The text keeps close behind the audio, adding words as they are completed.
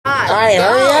Alright,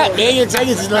 hurry up. Then you're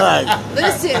taking too long.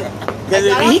 Listen. Because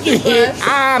if he can hear,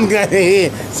 I'm going to hear.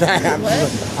 Sorry, I'm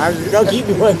just going to keep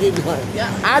going.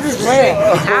 Yeah. I'm just playing.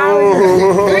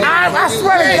 I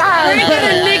swear to God. We're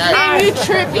going to nickname you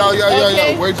Trippy.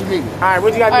 Yo. Where'd you meet me? Alright,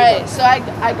 what you got to do? Alright, so I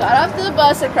got off the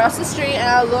bus across the street and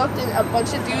I looked and a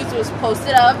bunch of dudes was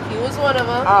posted up. He was one of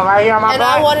them. Oh, right here on my And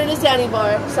back? I wanted a Danny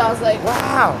bar. So I was like,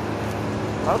 Wow.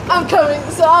 Okay. I'm coming.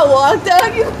 So I walked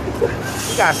up. You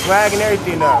got swag and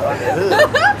everything though.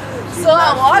 So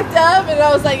I walked up and I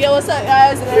was like, yo, what's up,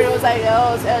 guys? And everyone was like,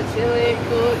 yo, it's chilling,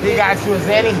 cool. You got you a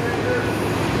Zenny?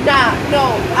 Nah,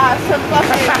 no, some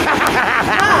fucking.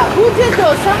 Nah, who did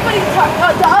those? Somebody,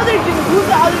 the other dude. Who's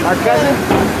the other dude? Our cousin?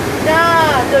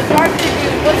 Nah, the darker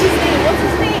dude. What's his name?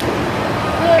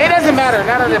 It doesn't matter.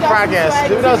 Not on the podcast.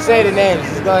 We don't say the names.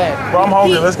 Just go ahead. Bro, I'm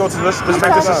hungry. Let's go to let's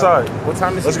make this aside. What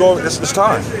time is it? Let's go. It's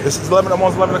time. This is 11.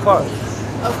 Almost 11 o'clock.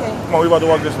 Okay. Come on, we about to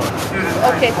walk this way.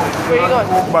 Okay. Where you going?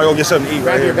 We about to go get something to eat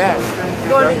right here. Back.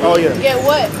 Going to Oh, yeah. Get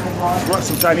what? Want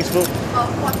some Chinese food? Oh,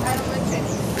 fuck. I don't like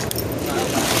Chinese.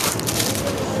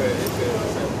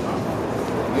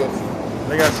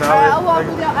 They got Alright, I'll salad. walk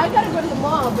with you. I gotta go to the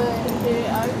mall, but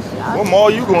What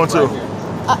mall you going to?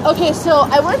 okay, so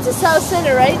I went to South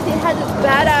Center, right? They had this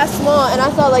badass mall, and I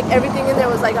thought like everything in there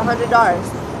was like $100.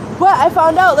 But I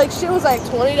found out like shit was like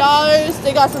 $20.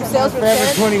 They got some sales for Forever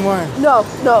 10. 21. No.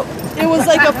 It was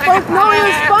like a funk. No, it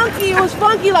was funky. It was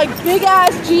funky, like big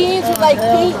ass jeans with like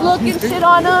pink looking shit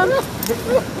on them.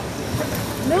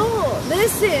 No,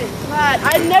 listen, God,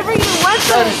 I never even went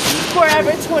to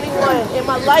Forever 21 in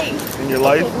my life. In your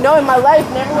life? No, in my life,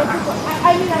 never went to.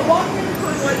 I mean, I walked into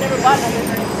 21, never bought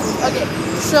nothing. Okay,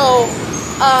 so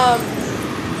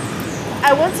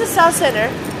I went to South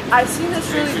Center. I seen this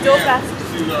really dope ass.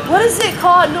 What is it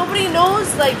called? Nobody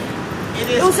knows. Like,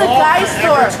 it was a guy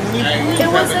store. It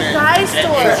was a guy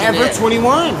store. Forever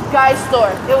 21. Guy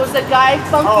store. It was a guy,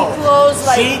 funky clothes,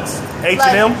 like Sheets.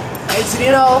 H&M?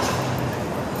 you know.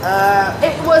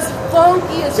 It was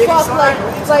funky as fuck, like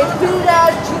big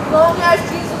ass, long ass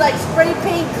jeans with like spray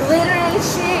paint, glitter and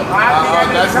shit.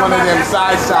 That's one of them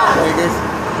side shop niggas.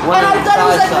 And I thought it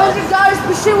was like $100,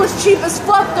 but shit was cheap as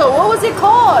fuck though. What was it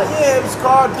called? Yeah, it was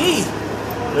called D.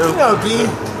 You know D.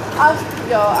 I'm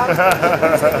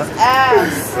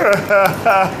ass.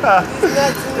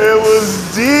 It was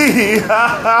D.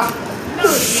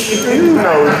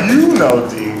 You know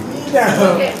D.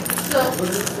 Okay, so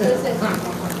listen.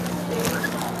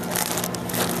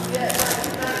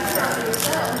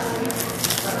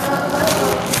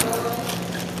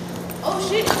 Oh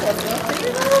shit, it's a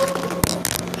buffet though?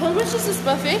 How much is this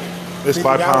buffet? It's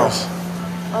 £5.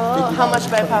 Oh, how much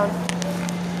by a pound?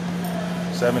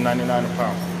 $7.99 a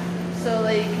pound. So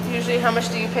like usually how much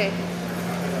do you pay? You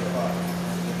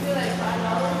pay like $5?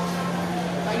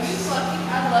 Are you fucking?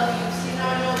 I love you. See now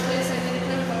I know a place I didn't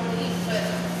come from to eat, but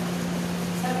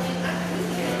I mean I could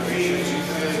get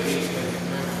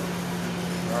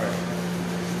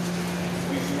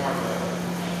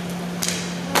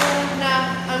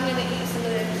nah, I'm gonna eat some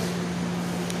of this.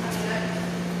 I mean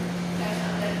that's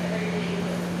not that very big,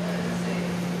 but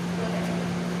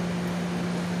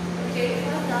okay,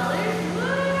 $5?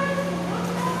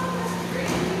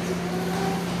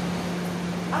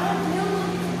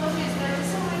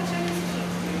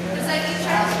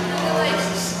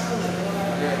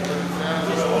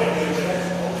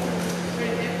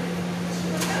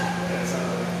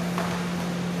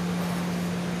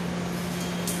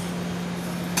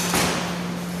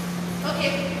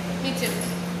 Okay, me too.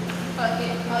 Fuck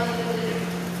it, I'll eat it later.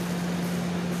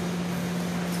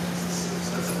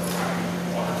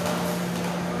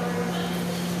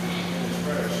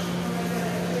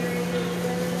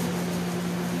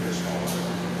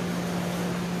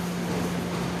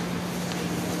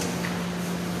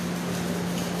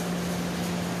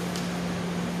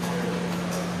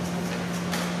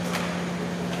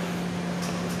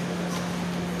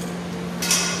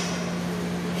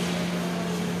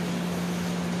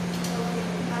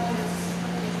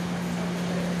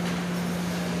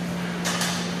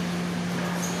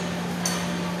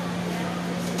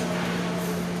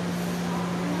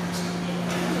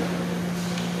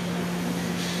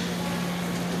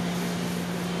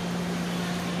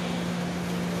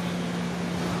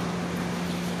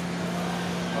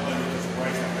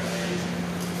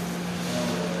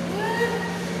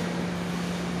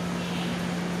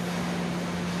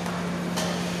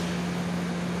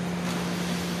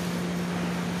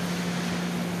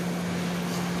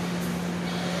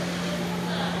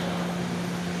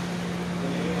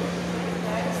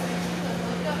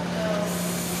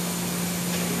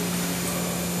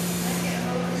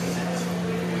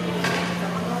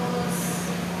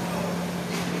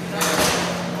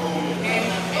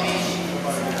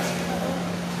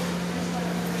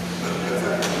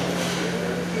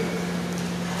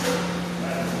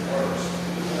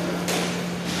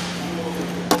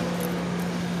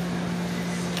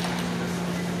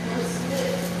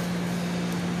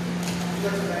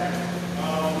 This is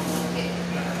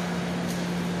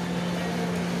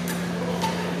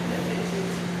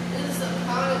a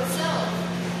pound itself.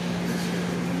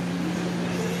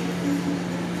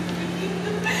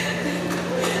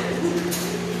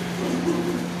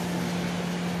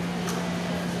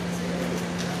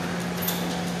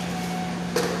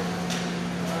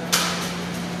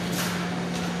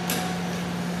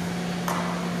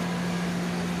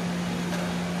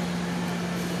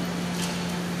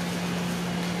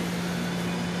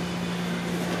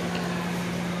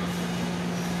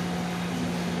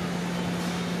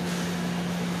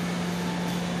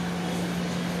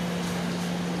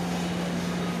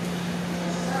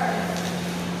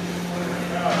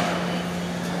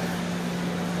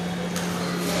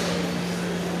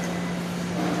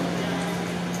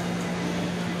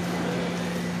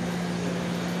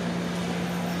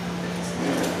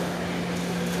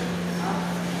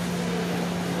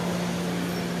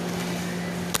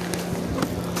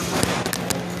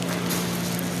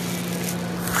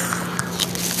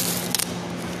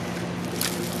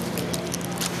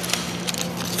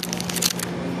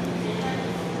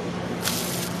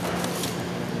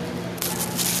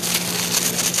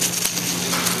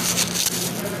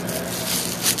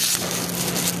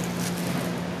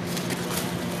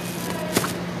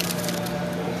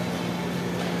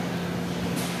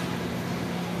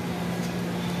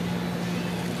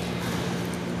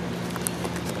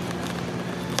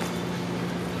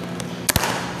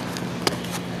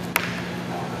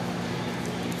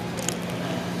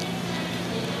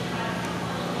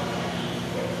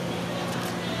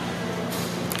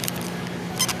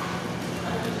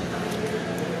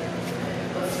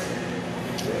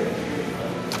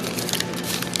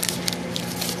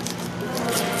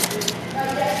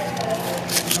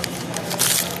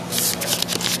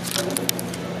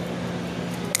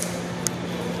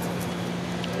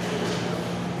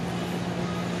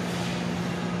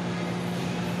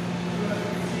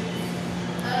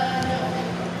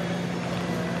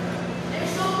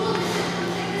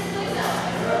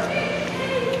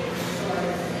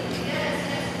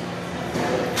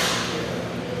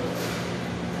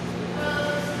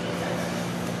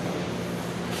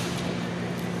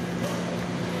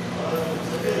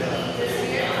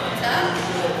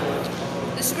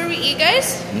 This is where we eat,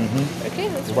 guys? Mm-hmm. Okay,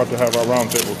 let's We're about to have our round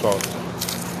table talk.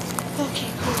 Okay,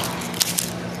 cool.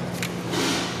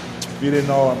 If you didn't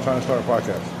know, I'm trying to start a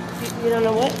podcast. You don't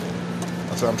know what?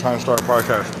 I said I'm trying to start a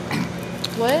podcast.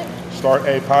 What? Start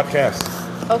a podcast.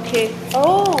 Okay.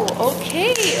 Oh,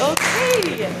 okay,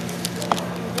 okay.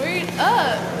 Word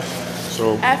up.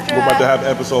 So After we're about to I- have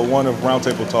episode 1 of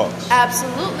Roundtable Talks.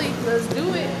 Absolutely. Let's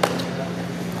do it.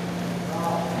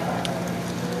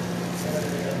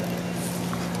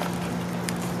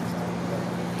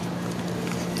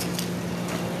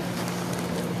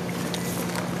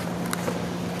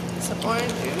 Some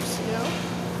orange juice, you know.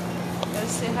 Gotta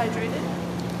stay hydrated.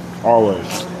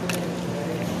 Always.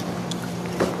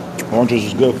 Oranges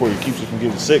is good for you. Keeps you from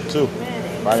getting sick too.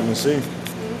 Man, Vitamin C. Eat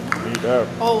that.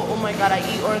 oh my god, I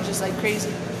eat oranges like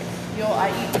crazy. Yo, I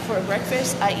eat for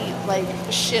breakfast, I eat like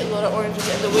a shitload of oranges.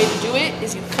 And the way to do it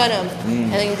is you cut them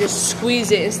and then you just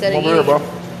squeeze it instead Come of over here, eating.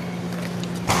 bro.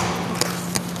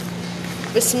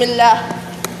 Bismillah.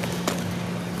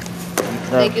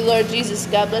 Right. Thank you, Lord Jesus.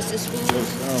 God bless this food.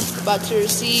 Yes, About to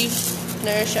receive,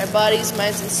 nourish our bodies,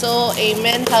 minds, and soul.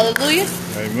 Amen. Hallelujah.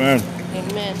 Amen.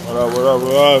 Amen. What up, what up,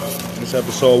 what up? This is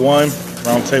episode 1,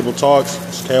 Roundtable Talks.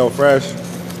 It's Kale Fresh.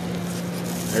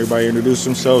 Everybody introduce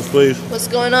themselves, please. What's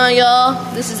going on, y'all?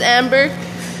 This is Amber.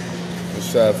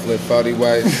 What's up, Flip 40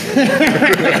 White? These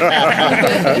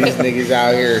niggas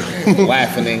out here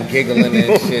laughing and giggling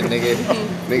and shit, nigga.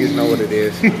 Niggas know what it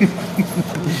is.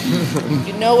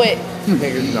 You know it.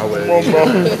 Niggas know what it Come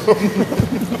on, is. bro.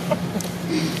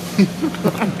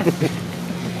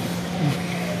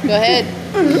 Go ahead.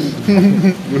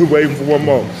 We're waiting for one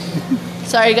more.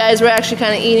 Sorry, guys. We're actually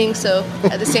kind of eating, so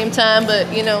at the same time,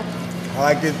 but you know, I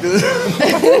like this dude.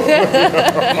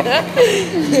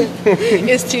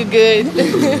 it's too good.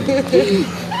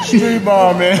 Street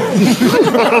ball, man.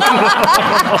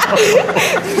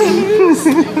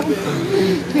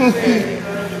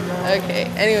 Okay.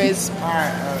 Anyways,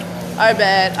 our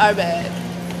bad. Our bad.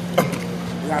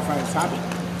 We gotta find a topic.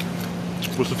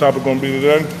 What's the topic gonna be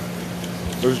today?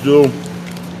 Let's do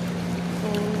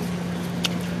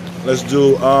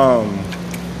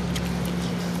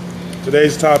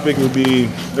today's topic would be,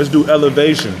 let's do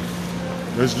elevation.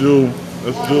 Let's do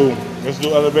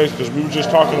elevation, because we were just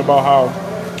talking about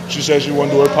how she said she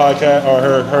wanted to do her podcast or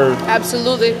her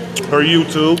Absolutely.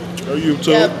 YouTube.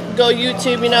 Yep. Go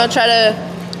YouTube. You know, try to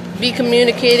be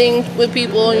communicating with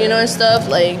people, you know, and stuff.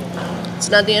 Like, it's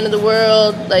not the end of the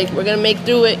world. Like, we're gonna make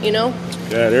through it, you know.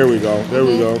 Yeah, there we go. There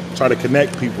we go. Try to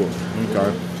connect people.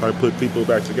 Okay. Try to put people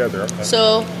back together. Okay.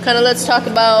 So, kind of let's talk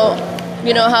about,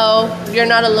 you know, how you're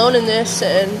not alone in this,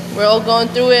 and we're all going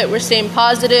through it. We're staying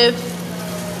positive.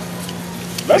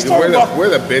 Let's talk about where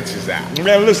the bitches at.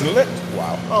 man. Listen,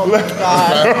 Wow. Oh my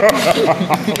God.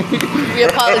 We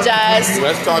apologize.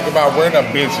 Let's talk about where the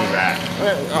bitches at.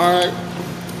 All right.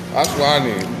 That's what I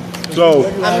need. so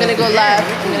I'm gonna go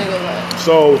live.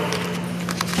 so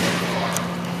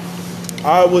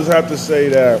I would have to say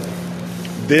that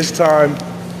this time,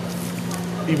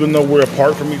 even though we're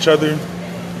apart from each other,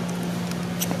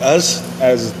 us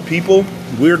as people,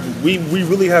 we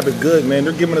really have it good, man.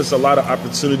 They're giving us a lot of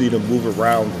opportunity to move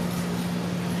around.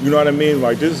 You know what I mean?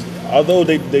 Like this, although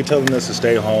they telling us to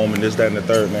stay home and this, that, and the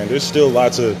third, man, there's still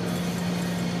lots of,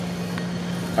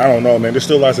 I don't know, man. There's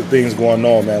still lots of things going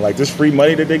on, man. Like this free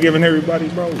money that they're giving everybody,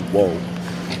 bro. Whoa.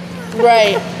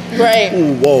 Right.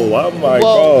 Ooh, whoa. I'm like,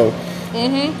 Whoa. bro.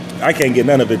 I can't get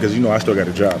none of it because, you know, I still got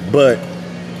a job. But,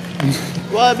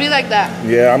 Well, it'd be like that.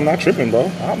 yeah, I'm not tripping, bro.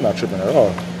 I'm not tripping at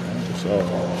all. So,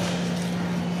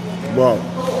 well,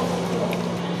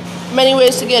 Many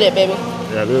ways to get it, baby.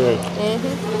 yeah, there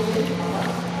is.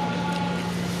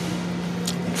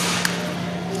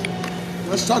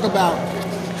 Let's talk about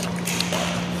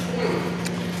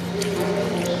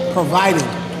providing,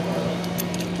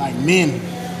 like men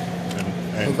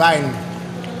providing.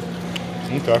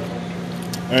 Okay.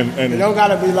 It And don't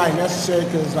gotta be like necessary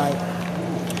because like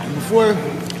before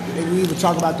we even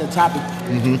talk about that topic,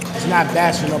 it's not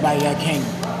bashing nobody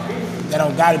that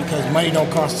don't got it because money don't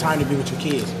cost time to be with your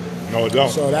kids. no, it don't.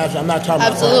 So that's I'm not talking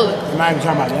Absolutely. about that. I'm not even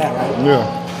talking about that, right?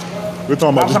 Yeah. We're talking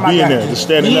about I'm just talking being about there, that, just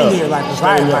standing being up. there, like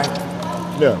Standing providing. up. Like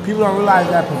Yeah. people don't realize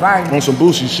that providing, On some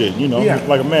boosie shit, you know, Yeah.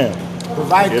 like a man.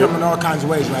 providing Yeah. come in all kinds of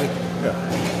ways, right? Yeah.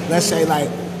 Let's say like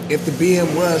if the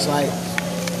BM was like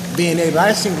being able,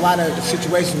 I seen a lot of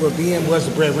situations where BM was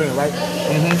the breadwinner, right?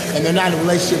 And they're not in a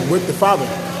relationship with the father,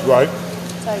 Right.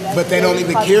 but they don't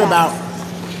even care about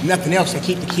nothing else. They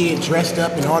keep the kid dressed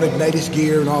up in all the latest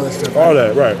gear and all that stuff. All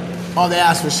right? that, right. All they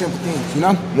ask for simple things, you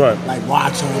know? Right. Like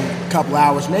watch them a couple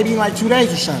hours, maybe like 2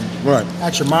 days or something. Right.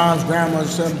 At your mom's, grandma's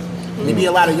or something. Maybe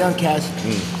a lot of young cats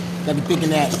that be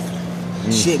thinking that,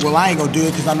 shit, well, I ain't gonna do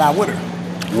it because I'm not with her.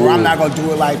 Or I'm not gonna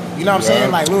do it like, you know what I'm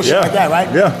saying? Like little shit like that, right?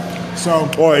 Yeah. So,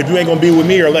 Or if you ain't gonna be with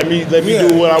me or let me Yeah.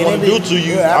 do what I And want it to be- do to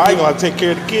you, yeah, I ain't gonna take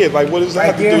care of the kid. Like, what does that Right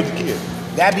have to do there. with the kid?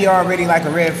 that'd be already like a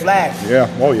red flag. Yeah.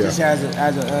 Oh yeah. Just as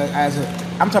a,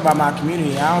 I'm talking about my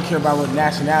community. I don't care about what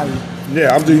nationality.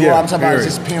 Yeah. I'm doing. You know, Yeah. I'm talking about period.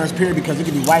 just parents, period, because it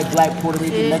could be white, black, Puerto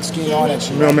Rican, Mexican, all that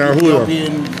shit. No matter who you are.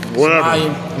 Ethiopian, Whatever.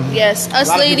 Somalian. Yes, us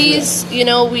lot of people ladies, you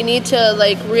know, we need to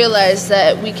like realize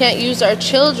that we can't use our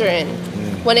children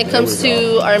when it comes we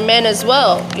to our men as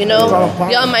well. You know,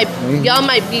 Yeah. y'all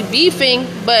might be beefing,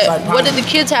 but like what do the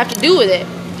kids have to do with it?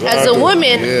 As a Exactly.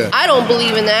 woman, Yeah. I don't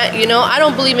believe in that. You know, I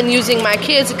don't believe in using my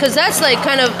kids because that's like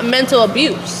kind of mental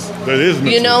abuse. That is.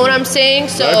 You know what I'm saying?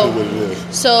 So. Exactly what it is.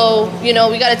 So, you know,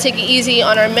 we got to take it easy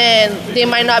on our men. They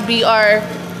might not be our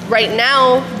right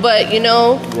now, but, you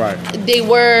know, Right. they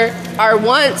were our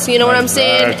once, you know what I'm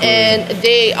saying? Exactly. And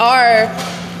they are,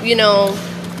 you know,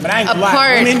 But I ain't a gonna lie,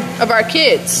 part women, of our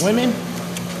kids. women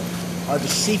are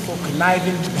deceitful,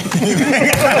 conniving.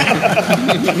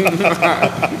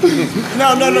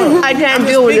 No. I can't I'm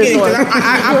deal with just this speaking one. 'cause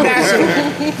I'm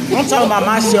passionate. I'm talking about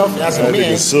myself as a That man.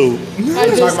 nigga suit. I'm talking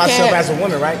just about myself can't. as a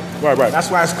woman, right? Right. That's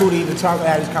why it's cool to even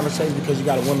have this conversation because you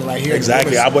got a woman right here.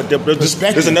 Exactly. Women's I would. There's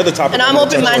perspective. another topic. And I I'm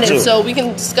wanna touch on, open-minded, too. so we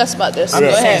can discuss about this. I'm Go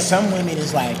just saying, ahead. some women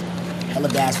is like hella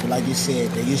bashful, like you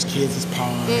said. They use kids as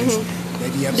pawns. They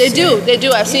be upset. They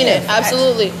do. I've seen it. Yeah, facts.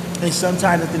 Absolutely. And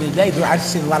sometimes at the end of the day, I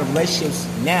just see a lot of relationships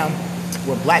now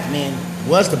where black man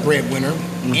was the breadwinner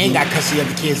and got custody of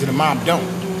the kids and the mom don't.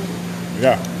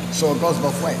 Yeah. So it goes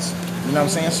both ways. You know what I'm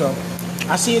saying? So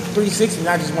I see it 360,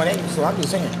 not just 180. So I'm just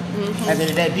saying, at the end of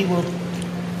the day, people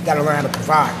got to learn how to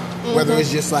provide. Whether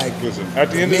it's just like Listen, at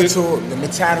the end of mental, the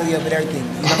mentality of it, everything. You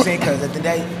know what I'm saying? Because at the end of the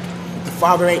day, if the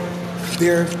father ain't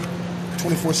there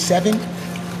 24/7,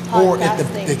 or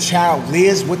if the child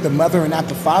lives with the mother and not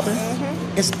the father,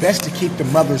 it's best to keep the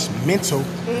mother's mental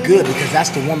good because that's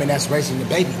the woman that's raising the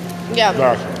baby. Yeah.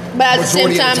 Gotcha. But at the same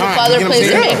Majority of time, the the time, father you know what I'm plays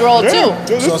a saying? big role, Yeah.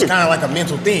 too. So it's kind of like a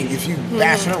mental thing. If you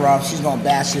bash her off, she's gonna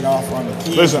bash it off on the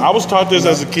kids. Listen, I was taught this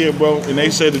as a kid, bro, and they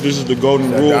say that this is the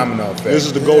golden That rule. domino effect. This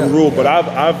is the golden rule, but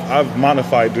I've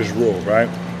modified this rule, right?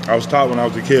 I was taught when I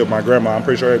was a kid, my grandma, I'm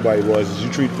pretty sure everybody was, is you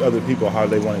treat other people how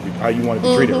they want to be, how you want to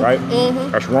be treated, right?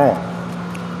 That's wrong.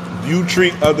 You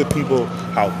treat other people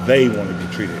how they want to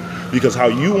be treated. Because how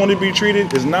you want to be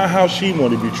treated is not how she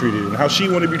want to be treated, and how she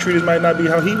want to be treated might not be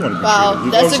how he want to be Wow, treated.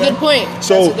 You know that's what a I'm good point.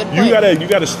 So That's a good point. you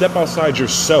gotta step outside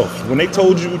yourself. When they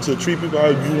told you to treat people how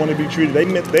you want to be treated,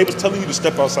 they was telling you to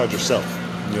step outside yourself.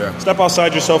 Yeah. Step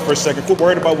outside yourself for a second. Quit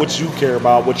worried about what you care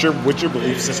about, what your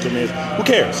belief system is. Who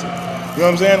cares? You know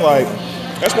what I'm saying? Like,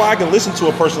 that's why I can listen to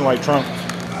a person like Trump.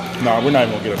 No, we're not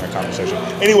even gonna get in that conversation.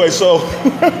 Anyway, so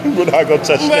we're not gonna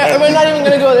touch that. We're not even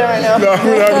gonna go there right now. No,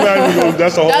 we're not even gonna,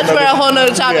 that's a whole. That's for a whole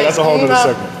nother topic. Yeah, that's a whole nother No.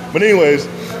 segment. But anyways,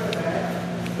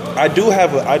 I do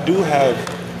have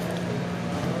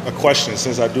a question,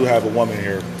 since I do have a woman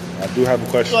here. I do have a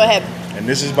question. Go ahead. And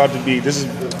this is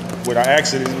when I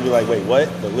ask it, it's gonna be like, wait, what?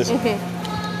 But listen.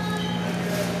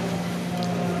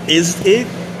 Is it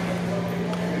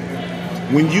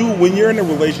when you're in a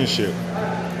relationship,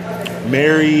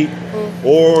 married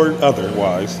or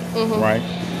otherwise, right?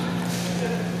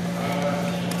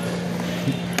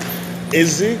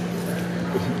 Is it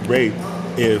rape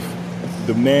if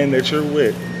the man that you're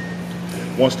with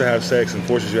wants to have sex and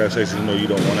forces you to have sex and you know you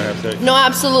don't want to have sex? No,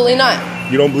 absolutely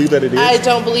not. You don't believe that it is? I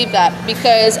don't believe that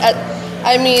because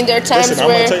there are times Listen,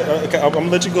 where I'm gonna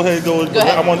let you go ahead and go.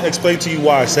 ahead. I want to explain to you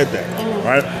why I said that,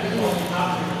 right?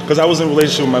 Because I was in a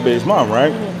relationship with my baby's mom,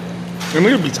 right? And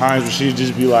there'd be times where she'd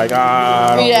just be like,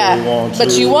 I don't really want to.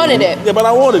 But you wanted it. Yeah, but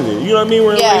I wanted it. You know what I mean?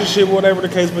 We're in a Yeah. relationship, whatever the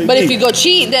case may be. But if you go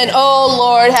cheat, then oh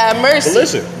Lord have mercy. But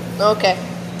listen, Okay.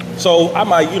 so I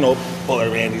might, pull her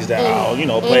panties down,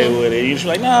 play with it. She's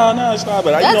like, no, it's not.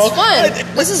 But That's fun.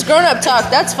 This is grown up talk.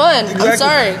 That's fun. Exactly. I'm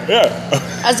sorry.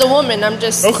 Yeah. As a woman, I'm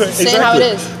just saying exactly. how it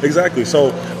is. Exactly.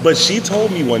 So, but she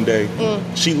told me one day,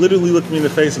 she literally looked me in the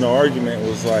face in an argument and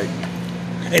was like,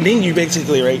 and then you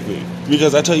basically raped me.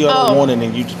 Because I tell you I don't want it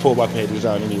and you just pull my panties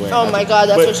down anyway. Oh my God,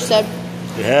 that's what she said.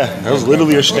 Yeah, that was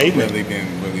literally her statement. Really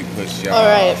didn't really push y'all. All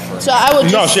right. So I would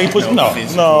just... No, she ain't pushing. No.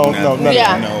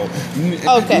 Yeah. No.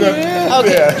 Okay.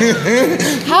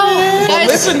 How, guys?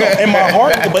 Listen, in my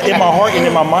heart and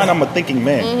in my mind, I'm a thinking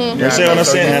man. You understand what I'm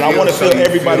saying? And I want to feel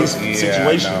everybody's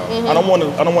situation. I don't want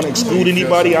to exclude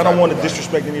anybody. I don't want to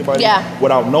disrespect anybody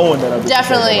without knowing that I'm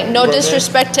Definitely. No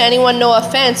disrespect to anyone, no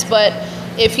offense, but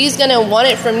if he's going to want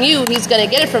it from you, he's going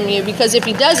to get it from you. Because if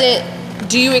he doesn't,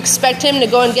 do you expect him to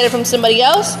go and get it from somebody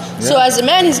else? Yeah. So as a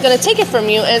man, he's going to take it from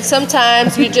you. And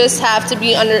sometimes you just have to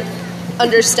be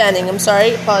understanding. I'm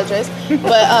sorry, apologize.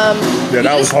 But yeah,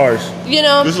 that was harsh.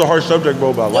 This is a harsh subject,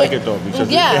 bro, but I like it though because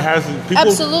it has people.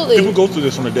 Absolutely. People go through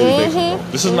this on a daily basis, bro.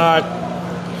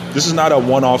 This is not a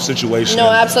one-off situation. No,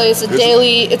 absolutely.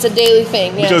 It's a daily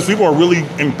thing. Yes. Because people are really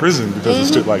in prison because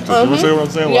of shit like this. You understand what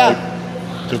I'm saying? Yeah.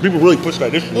 Because people really push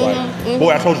that issue. Like,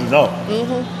 boy, I told you no.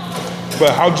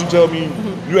 But how'd you tell me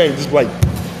you ain't just like,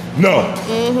 no,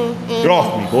 get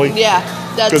off me, boy? Yeah,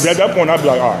 because at that point I'd be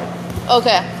like, all right.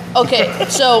 Okay.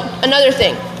 So another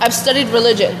thing, I've studied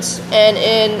religions, and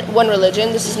in one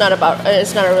religion, it's not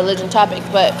a religion topic,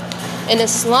 but in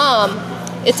Islam,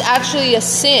 it's actually a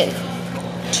sin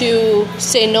to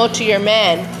say no to your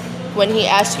man when he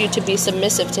asks you to be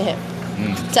submissive to him.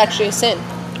 It's actually a sin.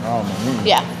 Oh man.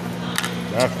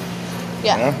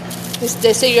 Yeah.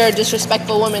 They say you're a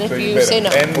disrespectful woman if you say no.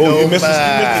 Oh, you missed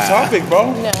the topic,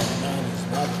 bro. No.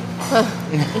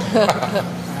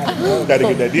 Gotta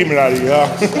get that demon out of you, huh?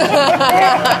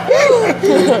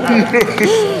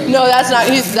 No, that's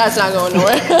not going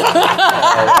nowhere.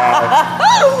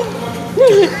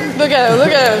 Look at him.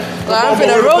 I'm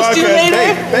gonna roast you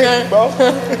later. Thanks, bro.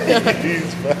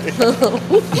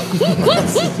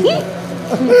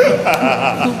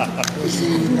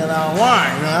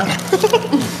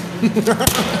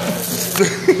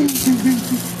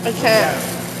 I can't.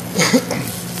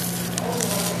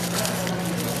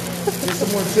 Get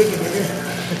some more chicken, nigga.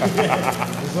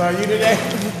 Is that you today?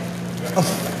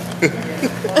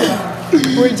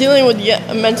 We're dealing with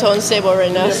mental unstable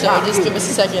right now, so just give us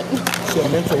a second.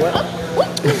 Mental what?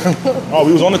 Oh,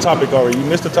 we was on the topic already. You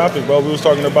missed the topic, bro. We was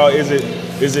talking about is it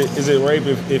rape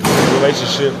if you're in a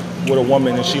relationship with a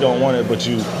woman and she don't want it, but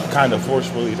you kind of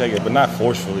forcefully take it, but not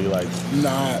forcefully, like.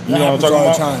 Nah, you know what I'm talking all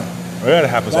about? the time. Oh, yeah, that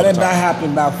happens all the time. That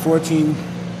happened about 14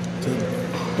 to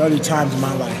 30 times in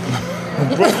my life.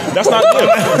 Bro, that's not good.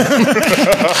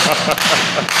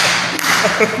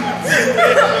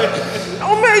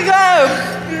 Oh my God!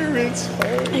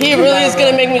 He really is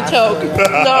gonna make me choke.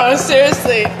 No,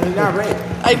 seriously. It's not rape.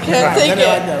 I can't take it.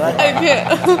 I can't.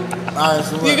 Alright,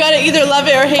 so You gotta either love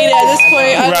it or hate it at this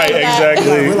point. Right,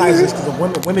 exactly. I realize this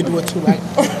because women do it too, right?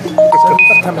 So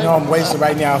she's coming home wasted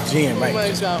right now, gym, right? Oh my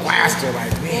Just God. plaster,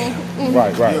 like, man.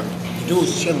 Right. The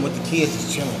dude's chilling with the kids,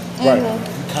 is chilling. Right. You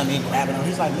come in, grabbing him.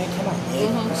 He's like, man, come on,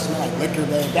 man. You smell like liquor,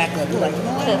 man. Back up. You're like, no,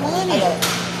 I want it.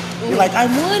 You're like, I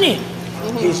want it.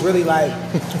 He's really like,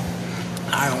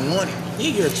 I don't want it. Yeah,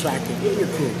 you're attractive. Yeah, you're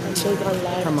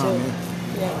cool. Come on, man.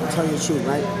 I'm telling you the truth,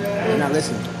 right? You're not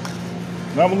listening.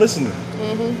 No, I'm listening.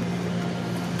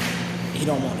 He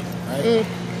don't want it, right?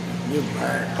 You're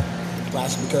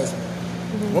flash because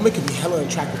women can be hella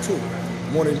attractive too.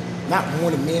 Not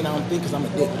more than men, I don't think, because I'm a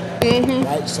dick.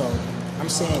 Right? So I'm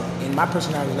saying, and my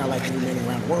personality is not like every man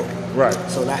around the world. Right.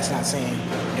 So that's not saying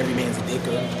every man's a dick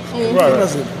or Right. a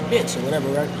bitch or whatever,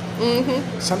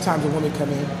 right? Sometimes a woman come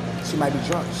in, she might be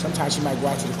drunk. Sometimes she might go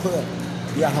out to the club.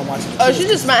 Be at home watching the Oh, kids. she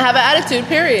just might have an attitude,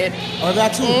 period. Or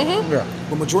that too. Yeah.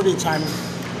 But majority of the time,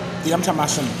 I'm talking about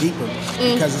something deeper.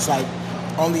 Because it's like,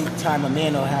 only time a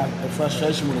man will have a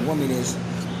frustration with a woman is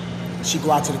she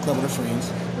go out to the club with her friends,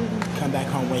 come back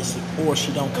home wasted, or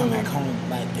she don't come back home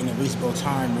like in a reasonable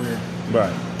time where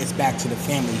it's back to the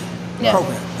family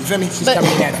program. You feel me? She's coming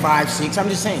in at 5, 6. I'm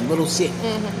just saying, little shit.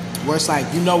 Where it's like,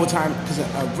 you know what time, because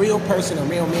a real person, a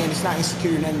real man, it's not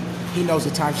insecure and nothing. He knows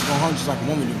the time she's going home just like a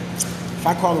woman do. If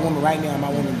I call a woman right now, my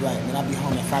woman be like, man, I'll be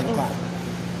home at 5 o'clock.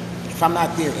 If I'm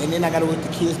not there, and then I gotta work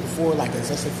the kids before, like let's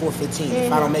say 4:15.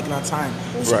 If I don't make it on time,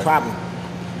 it's a problem,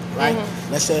 right?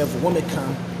 Let's say if a woman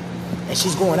come and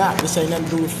she's going out, this ain't nothing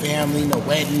to do with family, no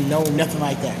wedding, no nothing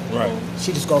like that. Right.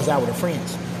 She just goes out with her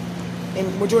friends, and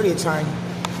majority of the time,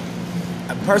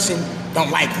 a person don't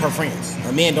like her friends.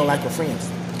 A man don't like her friends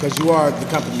because you are the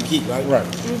company you keep, right? Right.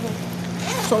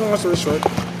 So long story short,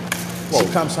 she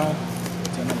comes home.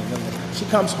 She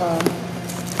comes home,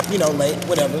 you know, late,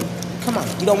 whatever. Come on,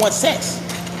 you don't want sex.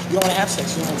 You don't want to have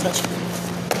sex. You don't want to touch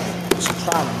it. It's a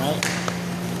problem, right?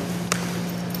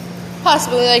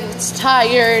 Possibly, like, it's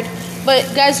tired.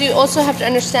 But, guys, you also have to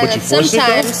understand But that you forced it,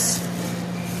 though?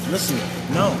 sometimes... Listen,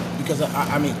 no, because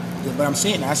I mean, but I'm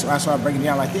saying that's why I break it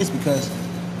down like this because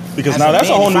now that's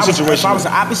a whole new situation. If I was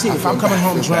the opposite, if I'm coming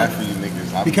home drunk, for you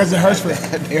niggas. because it hurts for a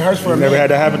You never man. had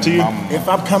that happen to you? If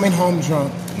I'm coming home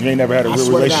drunk, You ain't never had a I real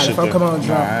swear to God, relationship if I'm there. coming home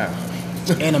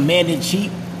drunk and a man didn't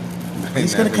cheat,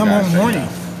 he's gonna come home horny.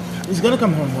 He's gonna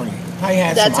come home horny. Probably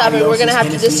had That some topic, we're going to Adioses, have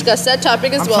to Hennessy. discuss that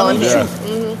topic as I'm well. telling you the Yeah.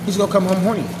 truth. He's gonna come home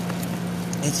horny.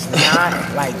 It's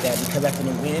not like that because at the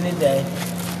end of the day,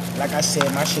 like I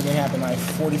said, my shit didn't happen like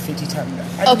 40, 50 times.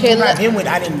 Okay, they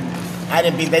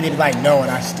didn't like no,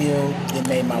 and I still didn't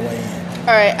make my way in.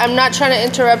 All right, I'm not trying to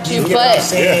interrupt you, You get what I'm but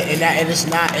saying? And it's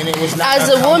not, and it was not. as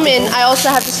a woman, uncomfortable. I also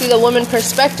have to see the woman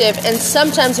perspective, and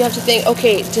sometimes you have to think,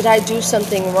 okay, did I do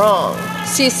something wrong?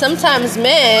 See, sometimes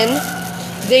men,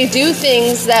 they do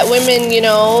things that women, you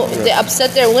know, they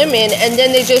upset their women, and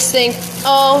then they just think,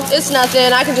 oh, it's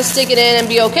nothing, I can just stick it in and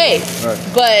be okay. Right.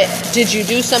 But did you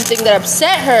do something that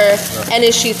upset her, and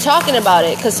is she talking about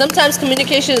it? Because sometimes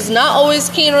communication is not always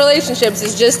key in relationships,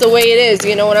 it's just the way it is,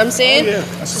 you know what I'm saying? Yeah.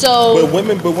 So, But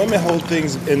women hold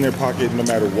things in their pocket no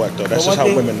matter what, though. That's But just how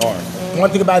one thing- women are. One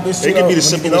thing about this, They too, can be the though,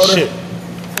 when you simplest get shit.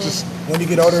 older, just when you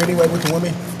get older anyway with the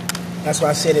women, that's why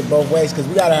I said it both ways, because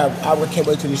we gotta have, I can't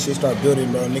wait till this shit start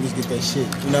building, bro. Niggas get their shit,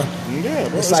 you know? Yeah,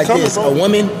 bro. It's like coming, this, bro. a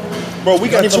woman, Bro, we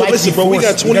got don't even like to listen, be bro. We got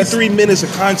forced, because- 23 minutes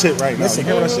of content right now. listen,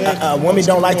 You hear what I said? a woman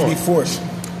don't like to be forced.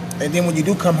 And then when you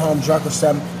do come home drunk or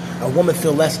something, a woman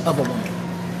feel less of a woman.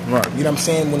 Right. You know what I'm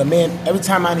saying? When a man, every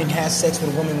time I didn't have sex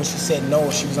with a woman when she said no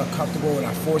or she was uncomfortable and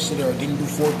I forced it or didn't do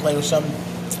foreplay or something,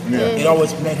 it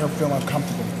always made her feel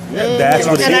uncomfortable. Yeah, that's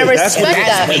what it And I is. That's what it respect is.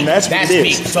 that. And that's what it me.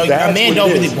 is. So That's a man what don't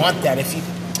it really is. want that. If you,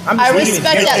 I'm I just looking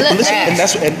respect at that. it. And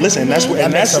listen, and that's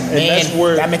That makes a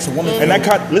man- that makes a woman and that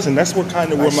feel- kind, listen, that's where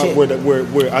kind of Like shit.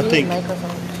 where I think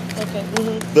microphone.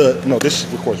 Okay. this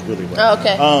records really well. Oh,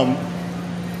 okay.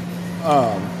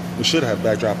 We should have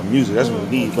backdrop of music. That's what we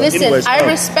need. But Listen, anyways, I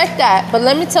respect that, but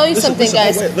let me tell you something,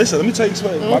 guys. Listen, let me tell you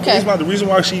something. Okay. The reason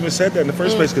why she even said that in the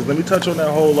first place, because let me touch on that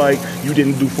whole like you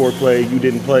didn't do foreplay, you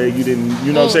didn't play, you didn't,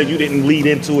 you know what I'm saying, you didn't lead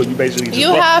into it. You basically just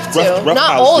You have to, not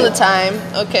roughhoused all it. the time.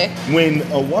 Okay. When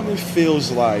a woman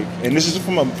feels like, and this is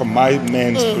from my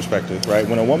man's perspective, right?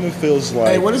 When a woman feels like,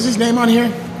 Hey, what is his name on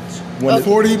here? when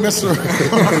 40, Mr.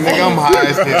 Nigga, I'm high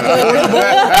as hell.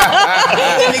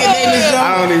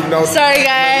 I don't even know. Sorry,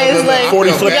 guys. Like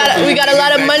 40 flip. we got a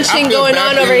lot of munching going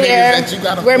on over here.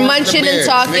 We're munching and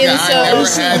talking, I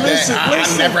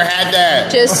so never had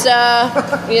that. just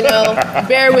you know,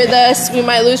 bear with us. We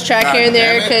might lose track here and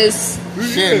there God damn it. because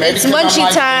Shit, maybe it's 'cause I'm munchy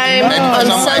light- time maybe 'cause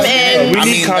on I'm some light-skinned. end. We I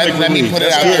need mean, comic let me relief. put it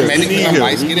That's out there. good. Maybe We because need I'm it.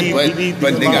 light skinned, We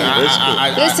but need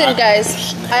nigga, Listen,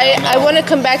 guys, I want to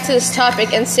come back to this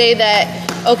topic and say that,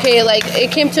 okay, like, it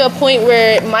came to a point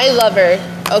where my lover,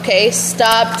 okay,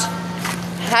 stopped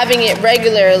having it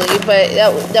regularly, but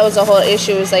that was a whole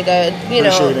issue. It was like a, you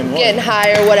Pretty sure know, it didn't work. getting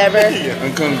high or whatever.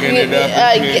 and couldn't get it up.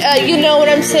 and shit. You know what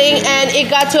I'm saying? And it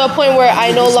got to a point where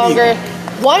I no longer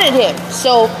wanted him.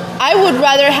 So I would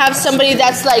rather have somebody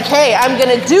that's like, hey, I'm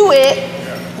gonna do it.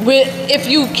 If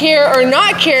you care or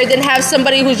not care, than have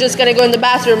somebody who's just gonna go in the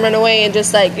bathroom, run away, and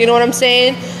just like, you know what I'm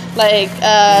saying? Like,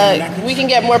 we can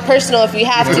get more personal if we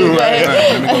have to. But,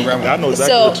 I know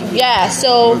exactly so yeah,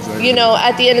 so you know,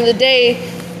 at the end of the day,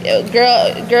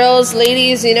 girls,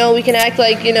 ladies, you know, we can act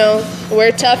like, you know,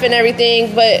 we're tough and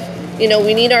everything, but you know,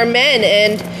 we need our men,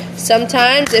 and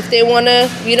sometimes if they want to,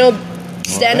 you know,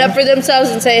 stand up for themselves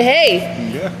and say, hey.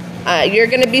 You're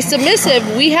going to be submissive.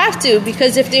 We have to,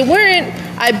 because if they weren't,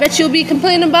 I bet you'll be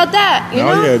complaining about that. You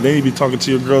know? Yeah. Then you be talking to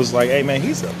your girls like, "Hey man,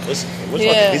 he's a pussy.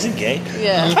 Is he gay?"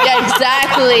 Yeah,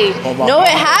 exactly. No, it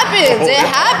happens. It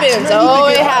happens. Oh,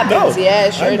 it happens. Yeah,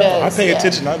 it sure does. I pay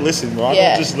attention. I listen, bro. I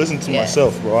don't just listen to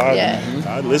myself, bro.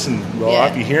 I listen, bro.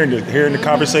 I be hearing the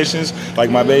conversations,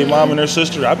 like my baby mom and her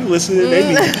sister. I be listening.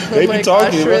 They be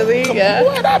talking. Gosh, really? Come on,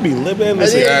 what? I be living.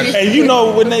 Listen, and you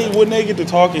know when they get to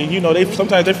talking, you know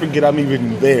sometimes they forget I'm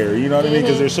even there. You know what I mean?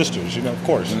 Because they're sisters. You know, of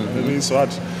course. You know what I mean? So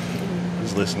I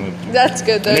just listening. That's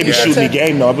good though. Maybe shoot me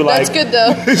game though. I'll be like, that's good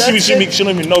though. she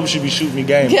don't even know, but she be shooting me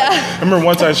game. Yeah. I remember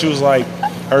one time she was like,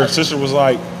 her sister was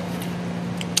like,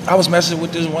 I was messing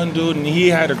with this one dude and he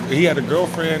had a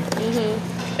girlfriend.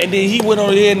 And then he went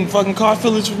over there and fucking caught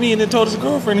feelings with me and then told his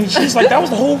girlfriend. And she's like, that was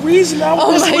the whole reason I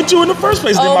was messing with you in the first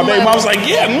place. Then my baby mom was like,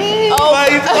 yeah.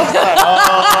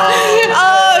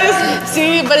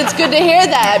 See, but it's good to hear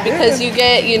that because you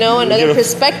get, you know, another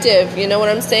perspective. You know what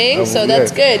I'm saying? So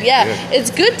that's good. Yeah.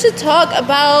 It's good to talk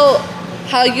about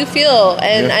how you feel.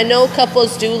 And I know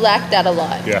couples do lack that a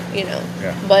lot. Yeah. You know.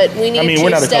 Yeah. But we need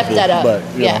to step that up. But,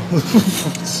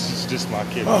 it's just my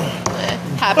kid.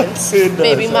 Happens.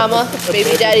 Baby mama,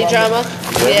 baby daddy drama.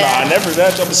 I never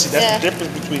that. That's the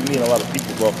difference between me and a lot of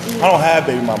people, bro. I don't have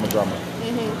baby mama drama.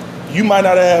 You might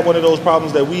not have had one of those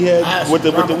problems that we had with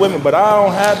the women, but I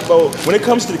don't have. But when it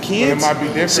comes to the kids, it might be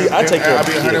different. See, I take care of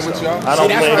the kids. I don't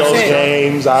play those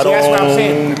games. I don't. That's what I'm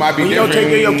saying. It might be when you don't take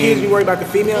care of your kids, you worry about the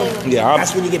female. Yeah,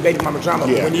 that's when you get baby mama drama.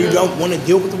 But when you don't want to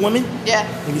deal with the woman,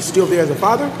 when you're still there as a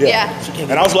father, she can't.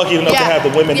 And I was lucky enough to have the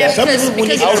women that. Because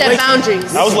you set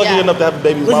boundaries. I was lucky enough to have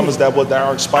baby mamas that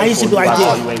are spiteful. I used to be like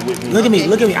this. Look at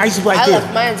me. I used to be like this. I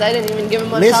left mine. I didn't even give him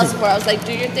much child support. I was like,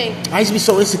 do your thing. I used to be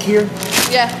so insecure.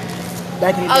 Yeah.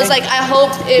 Back in the day. I was like, I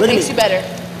hope it makes you better.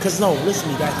 Cause no,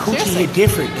 listen, you got coochie hit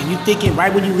different, and you thinking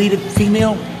right when you lead a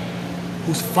female,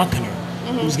 who's fucking her,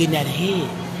 who's getting that head,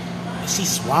 is she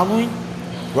swallowing?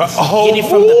 Get it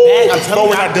from the back. I'm telling you,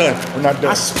 we're not done. We're not done.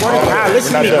 I swear to God,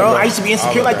 listen to me, bro. I used to be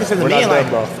insecure like this as a man, like,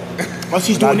 oh,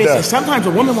 she's doing this, and sometimes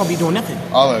a woman won't be doing nothing.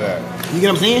 All of that. You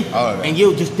get what I'm saying? All of that. And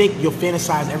you'll just think you'll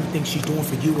fantasize everything she's doing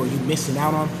for you, or you missing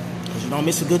out on, because you don't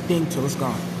miss a good thing till it's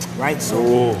gone. Right?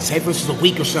 So, say for instance, a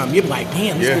week or something, you're like,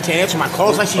 damn, this bitch answer my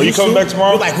calls like she used to. Are you coming back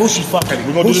tomorrow? You're like, who's she fucking?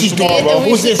 We're going to do this tomorrow, bro.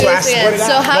 Who's this? I swear to God.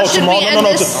 So how should we end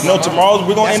this? No, tomorrow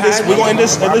we're going to end this. We're going to end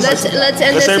this. Let's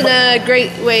end this in a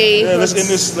great way. Yeah, let's end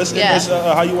this. Let's end this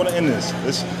how you want to end this.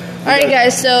 All right,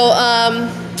 guys. So,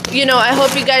 you know, I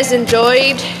hope you guys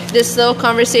enjoyed this little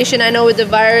conversation. I know with the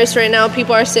virus right now,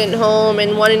 people are sitting home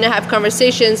and wanting to have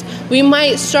conversations. We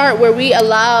might start where we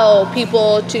allow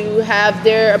people to have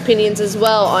their opinions as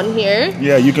well on here.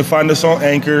 Yeah, you can find us on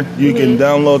Anchor. You can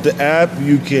download the app.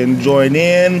 You can join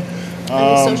in.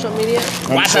 Any social media?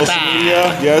 On social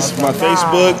media, yes. My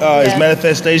Facebook is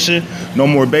Manifestation. No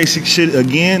more basic shit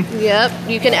again. Yep.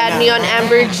 You can add me on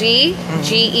Amber G,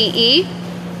 G-E-E.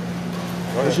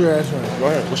 What's your ass right? Go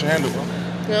ahead. What's your handle, bro?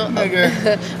 No.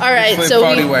 All right, so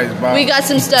we got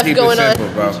some stuff going on.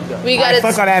 We got it.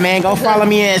 Fuck all that, man. Go follow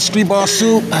me at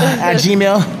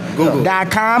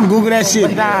streetballsoup@gmail.com. Google that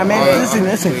shit. Nah, man.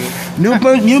 Listen.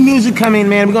 New music coming,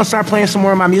 man. We're gonna start playing some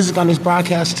more of my music on this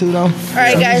broadcast too, though. All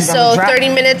right, guys. So 30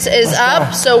 minutes is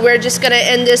up. So we're just gonna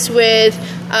end this with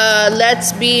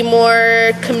let's be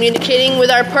more communicating with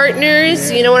our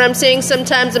partners. You know what I'm saying?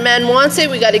 Sometimes a man wants it,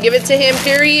 we got to give it to him.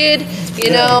 Period. You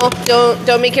know,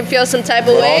 don't make him feel some type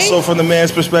of way. Also, from the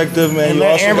man's perspective, man, you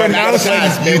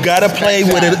gotta play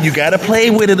with it. You gotta play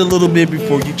with it a little bit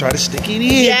before you try to stick it in.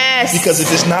 Yes. Because if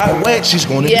it's not wet, she's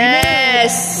going to be mad.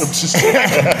 Yes.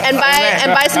 and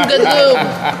buy some good lube.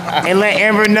 And let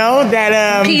Amber know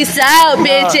that peace out,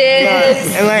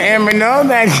 bitches. And let Amber know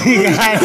that you got